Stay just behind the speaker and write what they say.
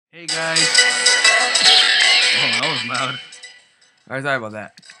Hey guys. Oh, that was loud. Alright, sorry about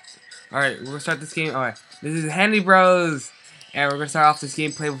that. Alright, we're gonna start this game. Alright, this is Handy Bros. And we're gonna start off this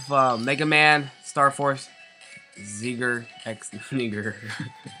gameplay with Megaman, Star Force, Zerker, X Nigger.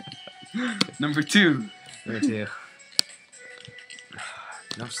 Number 2. Number 2.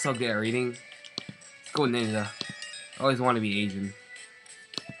 I'm so good at reading. Let's go Ninja. I always want to be Asian.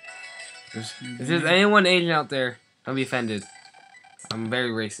 If there's anyone Asian out there, don't be offended. I'm very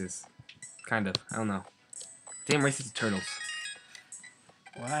racist. Kind of. I don't know. Damn racist turtles.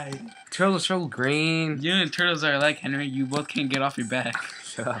 Why? Turtles are so green. You and turtles are like Henry. You both can't get off your back.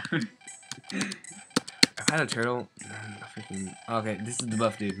 Shut up. I've had a turtle. Freaking. Okay, this is the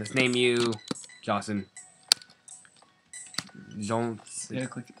buff dude. Let's name you Johnson. Jones. Yeah,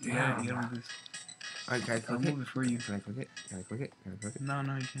 click it. Yeah, you gotta move this. Alright, can I click I'll it? move it for you. Can I click it? Can I click it? Can I click it? No,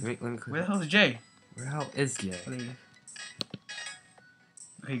 you can't. Wait, let me click Where it. the hell is Jay? Where the hell is Jay? Oh, there he is.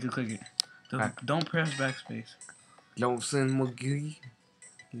 Okay, you can click it. Alright. Don't press backspace. Johnson McGee.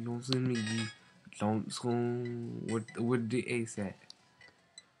 Johnson McGee. Johnson. What the A say?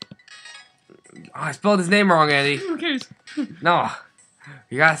 Oh, I spelled his name wrong, Andy. Who cares? No.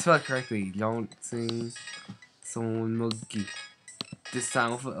 You gotta spell it correctly. Johnson. Someone McGee. This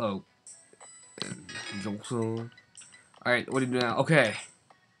time with O. Johnson. Alright, what do you do now? Okay.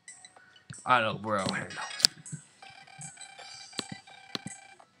 I know, bro. I know.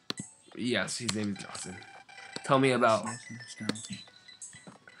 Yes, his name is Johnson. Tell me about.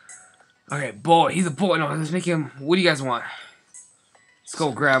 Okay, boy. He's a boy. No, let's make him. What do you guys want? Let's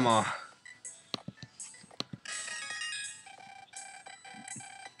go, Grandma.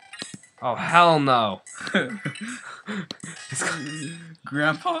 Oh, hell no.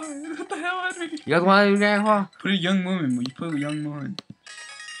 Grandpa? What the hell, Henry? You guys want to do Grandpa? Put a young woman. Will you put a young woman?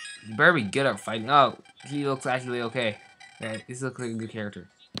 You better be good at fighting. Oh, he looks actually okay. Yeah, this looks like a good character.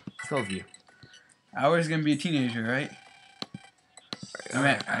 Let's go with you. Ours gonna be a teenager, right?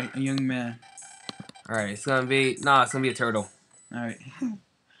 A young man. Alright, it's gonna be. Nah, it's gonna be a turtle. Alright.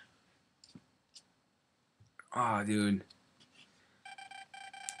 Oh, dude.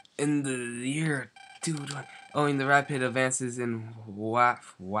 In the year, dude, owing the rapid advances in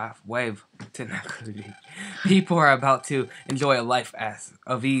wave technology, people are about to enjoy a life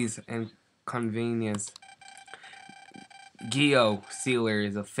of ease and convenience. Geo Sealer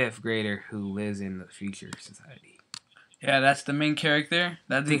is a 5th grader who lives in the future society. Yeah, that's the main character.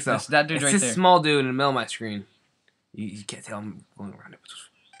 I think so. That's that dude it's right this there. small dude in the middle of my screen. You can't tell I'm going around it.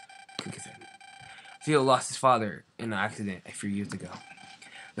 Geo lost his father in an accident a few years ago.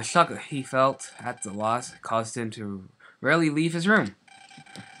 The shock he felt at the loss caused him to rarely leave his room.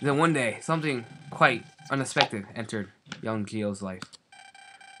 Then one day, something quite unexpected entered young Geo's life.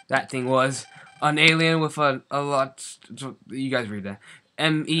 That thing was an alien with a lot. You guys read that.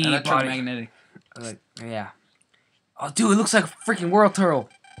 ME body. Electromagnetic. Yeah. Oh, dude, it looks like a freaking world turtle.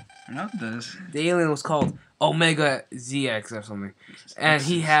 I know it does. The alien was called Omega ZX or something, and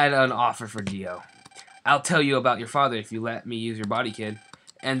he had an offer for Geo. I'll tell you about your father if you let me use your body, kid.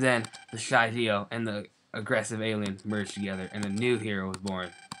 And then the shy Geo and the aggressive alien merged together, and a new hero was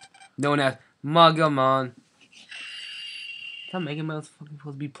born, known as Megaman. I thought Megaman was fucking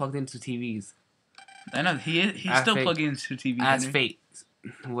supposed to be plugged into TVs. I know he's still plugged into TV. As fate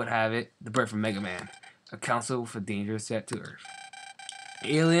would have it, the birth of Megaman, a council for dangers set to Earth.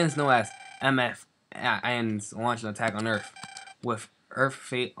 Aliens known as MFINs launched an attack on Earth. With Earth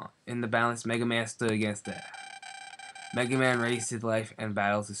fate in the balance, Megaman stood against that. Megaman raised his life and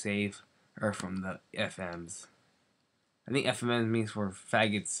battled to save Earth from the FMs. I think FMs means for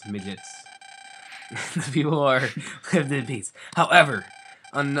faggots, midgets. The people are lived in peace. However,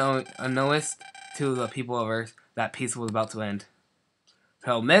 unknowest to the people of Earth, that peace was about to end.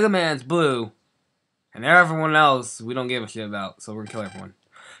 So Megaman's blue, and everyone else we don't give a shit about, so we're gonna kill everyone.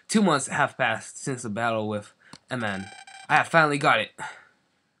 2 months have passed since the battle with MN. I have finally got it. Is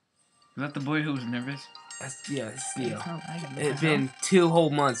that the boy who was nervous? Yeah, it's Theo. It's been 2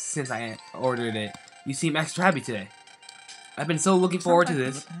 whole months since I ordered it. You seem extra happy today. I've been so looking forward to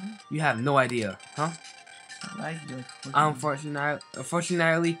this. You have no idea, huh?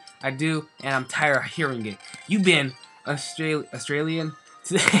 Unfortunately, I do, and I'm tired of hearing it. You've been Australian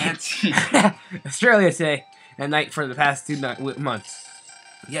today. Australia today and night for the past 2 months.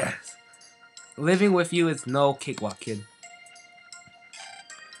 Yes. Living with you is no cakewalk, kid.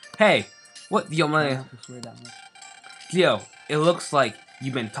 Hey. What, yo, man? Yo, it looks like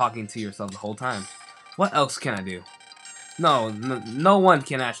you've been talking to yourself the whole time. What else can I do? No one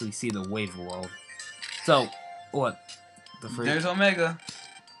can actually see the way of the world. So, what? There's Omega.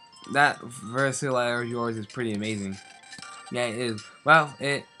 That versatility of yours is pretty amazing. Yeah, it is. Well,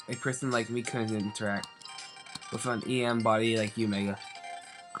 it a person like me couldn't interact with an EM body like you, Mega.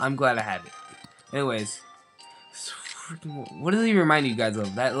 I'm glad I have it. Anyways, what does he remind you guys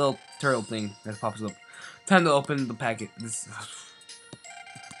of? That little turtle thing that pops up. Time to open the packet.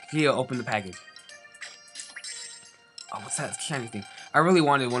 Here, open the package. Oh, what's that shiny thing? I really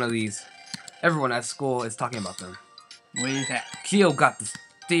wanted one of these. Everyone at school is talking about them. What is that? Keo got the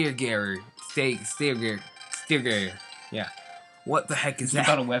Zerker. Yeah. What the heck is that?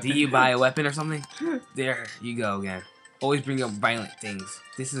 About a weapon? Do you buy a weapon or something? There you go again. Always bring up violent things.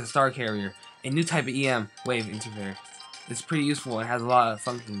 This is a star carrier, a new type of EM wave interface. It's pretty useful and has a lot of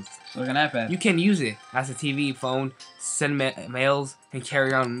functions. Look at that iPad. You can use it as a TV, phone, send mails, and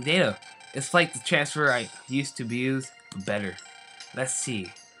carry on data. It's like the transfer I used to be used, but better. Let's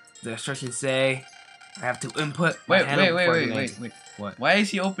see. The instructions say I have to input. Wait. What? Why is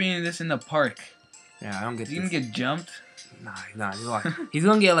he opening this in the park? Yeah, I don't get. Is he gonna get jumped? Nah. He's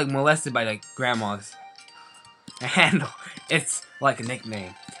gonna get like molested by like grandmas. A handle. It's like a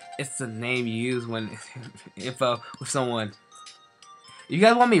nickname. It's the name you use when info with someone. You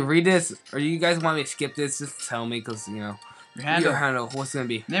guys want me to read this, or you guys want me to skip this? Just tell me, cause you know. Your handle. What's it gonna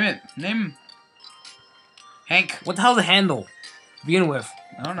be? Name it. Name. Hank. What the hell's a handle? Begin with.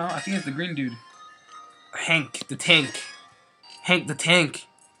 I don't know. I think it's the green dude. Hank the tank. Hank the tank.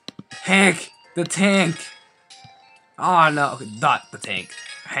 Hank the tank. Oh no. Okay, Dot the tank.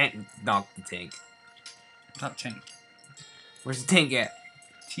 Hank Dot the tank. Top tank. Where's the tank at?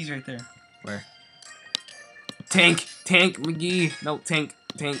 He's right there. Where? Tank McGee. No, tank.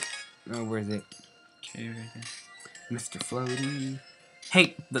 No, where is it? Okay, right there. Mr. Floaty.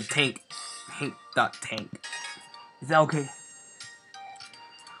 Hank the tank. Hank dot tank. Is that okay?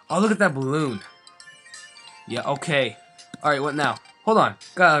 Oh, look at that balloon. Yeah, okay. Alright, what now? Hold on.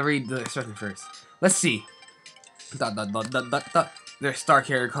 Gotta read the instructions first. Let's see. Their star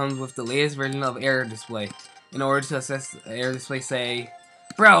carrier comes with the latest version of air display. In order to assess the air display, say,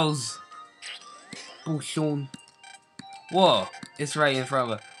 browse. Bouchon. Whoa, it's right in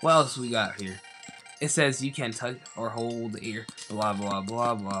front of us. What else we got here? It says you can touch or hold the ear. Blah, blah,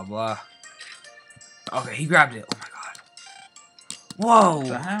 blah, blah, blah. Okay, he grabbed it. Oh my god. Whoa. What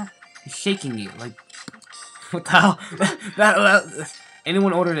the hell? He's shaking it. Like, what the hell? that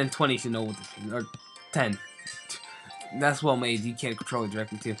anyone older than 20 should know what this, or 10. That's well made. You can't control it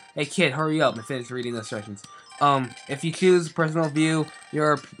directly too. Hey kid, hurry up and finish reading the instructions. If you choose personal view,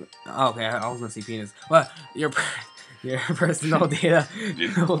 your okay, I was gonna say penis, but your personal data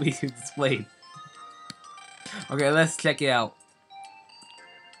will be displayed. Okay, let's check it out.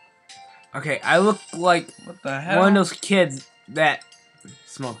 Okay, I look like What the hell? one of those kids that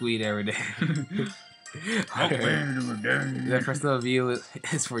smoke weed every day. The personal view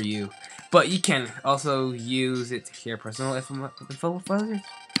is for you, but you can also use it to share personal info with others.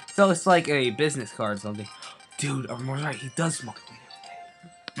 So it's like a business card or something. Dude, I'm right. He does smoke weed every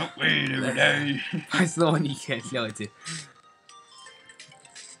day. Smoke weed every day. That's the one you can't show it to.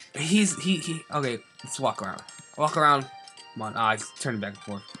 He. Okay, let's walk around. Walk around. Come on. Ah, he's turning back and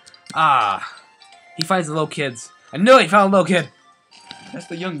forth. Ah, he finds the little kids. I knew he found a little kid. That's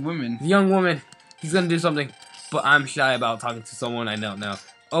the young woman. The young woman. He's gonna do something, but I'm shy about talking to someone I don't know.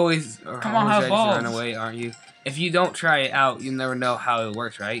 Always, Come on, have balls. Run away, aren't you? If you don't try it out, you never know how it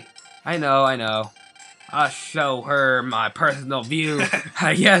works, right? I know. I'll show her my personal view.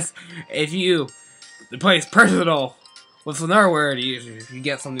 Yes, if you replace personal with another word, you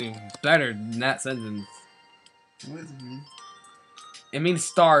get something better than that sentence. What does it mean? It means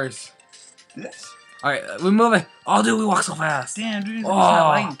stars. This? Alright, we're moving. Oh, dude, we walk so fast. Damn, dude. Oh.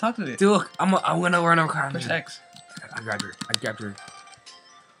 Like, talk to it. Dude, look, I'm gonna run over. Press X. I grabbed her.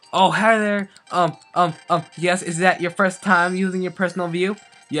 Oh, hi there. Yes, is that your first time using your personal view?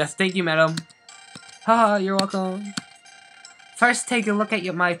 Yes, thank you, madam. Haha, you're welcome. First, take a look at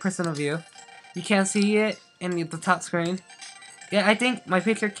my personal view. You can't see it in the top screen. Yeah, I think my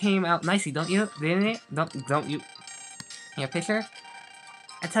picture came out nicely, don't you? Didn't it? Don't you? Your picture?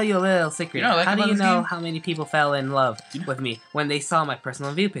 I tell you a little secret. How do you know how many people fell in love with me when they saw my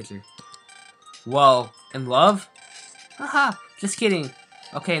personal view picture? Whoa, in love? Haha, just kidding.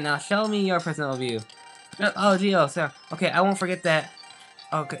 Okay, now show me your personal view. Oh, Gio, sir. Okay, I won't forget that.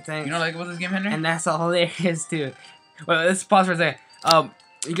 Okay, thanks. You know like what this game, Henry? And that's all there is to it. Well, let's pause for a second.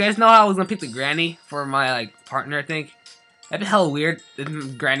 You guys know how I was gonna pick the granny for my like partner? I think that'd be hella weird.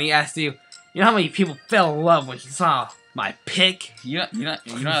 If granny asked you, you know how many people fell in love when she saw my pic? You know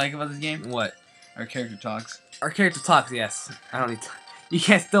what I like about this game? What? Our character talks. Our character talks. Yes. I don't need to. You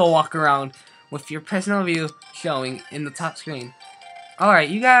can't still walk around with your personal view showing in the top screen. All right,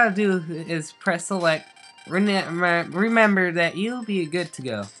 you gotta do is press select Remember that you'll be good to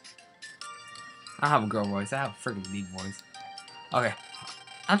go. I don't have a girl voice. I have a freaking deep voice. Okay.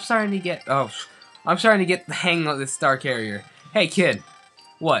 I'm starting to get the hang of this star carrier. Hey kid,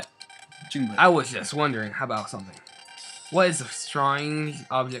 what? I was just wondering about something. What is a strange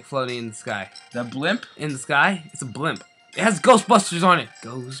object floating in the sky? The blimp? In the sky? It's a blimp. It has Ghostbusters on it.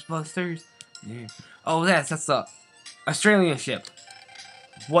 Ghostbusters. Yeah. Oh, that's the Australian ship.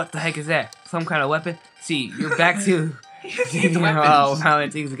 What the heck is that? Some kind of weapon? See, you're back to oh,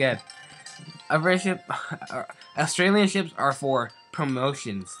 things again. Australian ships are for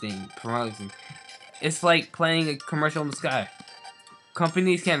promotions. It's like playing a commercial in the sky.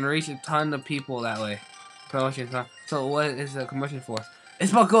 Companies can reach a ton of people that way. Promotions, huh? So what is the commercial for?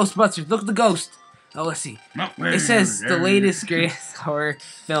 It's about Ghostbusters. Look at the ghost. Oh, let's see. It says the latest greatest horror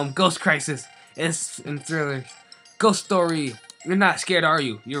film, Ghost Crisis. It's in thrillers. Ghost story. You're not scared, are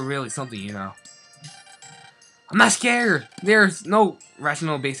you? You're really something, you know. I'm not scared. There's no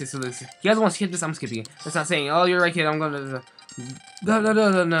rational basis to this. You guys want to skip this? I'm skipping it. It's not saying, oh, you're right, kid. I'm gonna.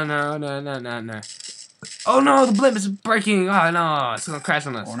 No. Oh no, the blimp is breaking. Oh no, it's gonna crash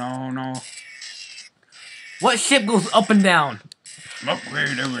on us. Oh no. What ship goes up and down?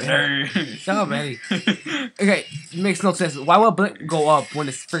 Upgrade over there. Shut up, Eddie. Okay, it makes no sense. Why would a blimp go up when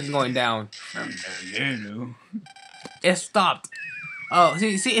it's freaking going down? It stopped. Oh,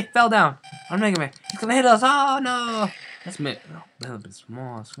 see, it fell down. I'm Megaman. It's gonna hit us. Oh no. That's a little bit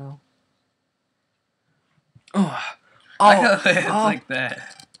small as well. It's like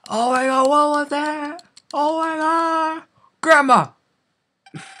that. Oh my god, what was that? Oh my god. Grandma!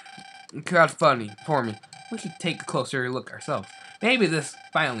 Crowd funny for me. We should take a closer look ourselves. Maybe this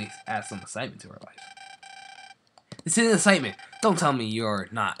finally adds some excitement to our life. This is excitement. Don't tell me you're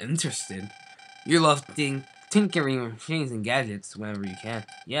not interested. You love tinkering with machines and gadgets whenever you can.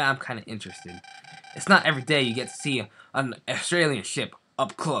 Yeah, I'm kind of interested. It's not every day you get to see an Australian ship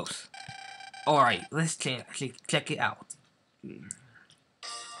up close. Alright, let's check it out.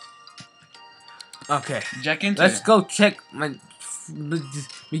 Okay, let's go check my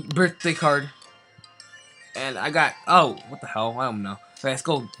birthday card. And I got, oh, what the hell? I don't know. Let's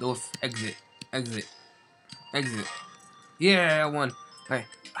go, exit. Yeah, I won. Alright,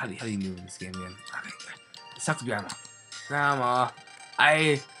 how do you move in this game again? Okay, let's talk to Grandma. Grandma,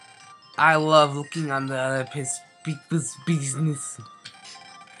 I love looking on the other people's business.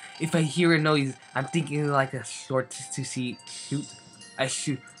 If I hear a noise, I'm thinking like a short to see shoot. I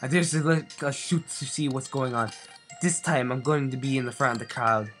shoot. I just like a shoot to see what's going on. This time, I'm going to be in the front of the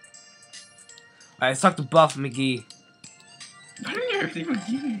crowd. Alright, let's talk to Buff McGee. I didn't hear anything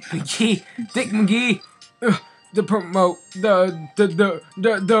McGee, Dick McGee. The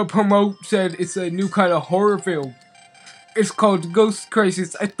promote said it's a new kind of horror film. It's called Ghost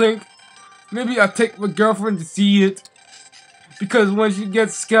Crisis, I think. Maybe I'll take my girlfriend to see it. Because when she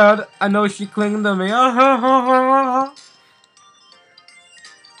gets scared, I know she clings to me.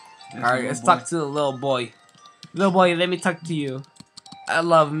 Alright, let's talk to the little boy. Little boy, let me talk to you. I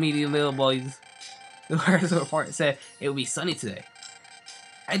love meeting little boys. The first report said it would be sunny today.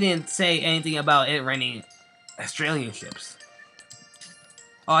 I didn't say anything about it raining Australian ships.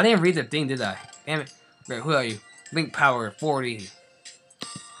 Oh, I didn't read the thing, did I? Damn it. Wait, who are you? Link power 40.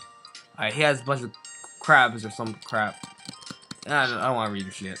 Alright, he has a bunch of crabs or some crap. I don't want to read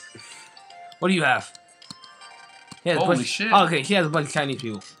the shit. What do you have? Holy shit. Oh, okay, she has a bunch of Chinese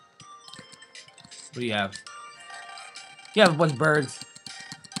people. What do you have? You have a bunch of birds.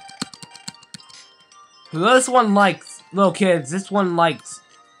 This one likes little kids. This one likes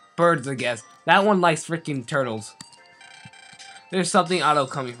birds, I guess. That one likes freaking turtles. There's something auto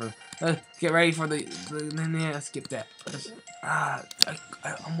coming from. Get ready for the yeah, skip that.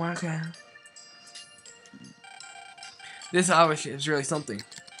 I'm working. This auto shit is really something.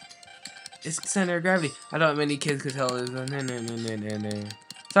 It's center of gravity. I don't know many kids could tell this.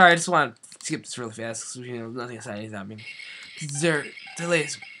 Sorry, I just want to skip this really fast. You know, nothing exciting is happening.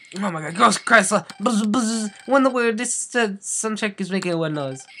 Delays. Oh my god, Ghost Christ! When the word this some check is making a weird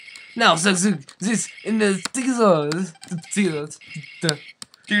noise. Now, this in the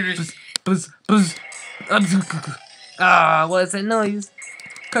what is that noise?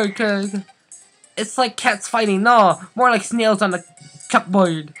 It's like cats fighting. No, more like snails on the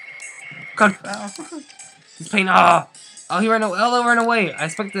chalkboard. He's paying. Oh, he ran away. Oh, ran away. I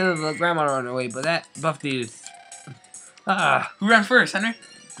expected the grandma to run away, but that buff dude. Who ran first, Henry?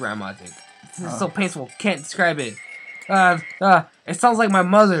 Grandma, I think. This is so painful. Can't describe it. It sounds like my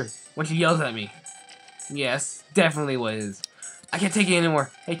mother when she yells at me. Yes, definitely what it is. I can't take it anymore.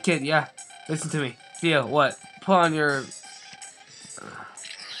 Hey, kid, yeah. Listen to me. Feel what? Put on your...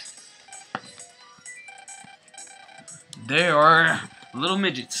 They are little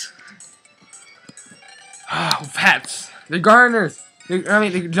midgets. With hats. They're gardeners.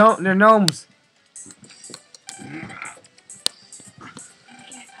 They're gnomes.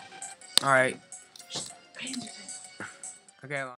 Alright. Okay.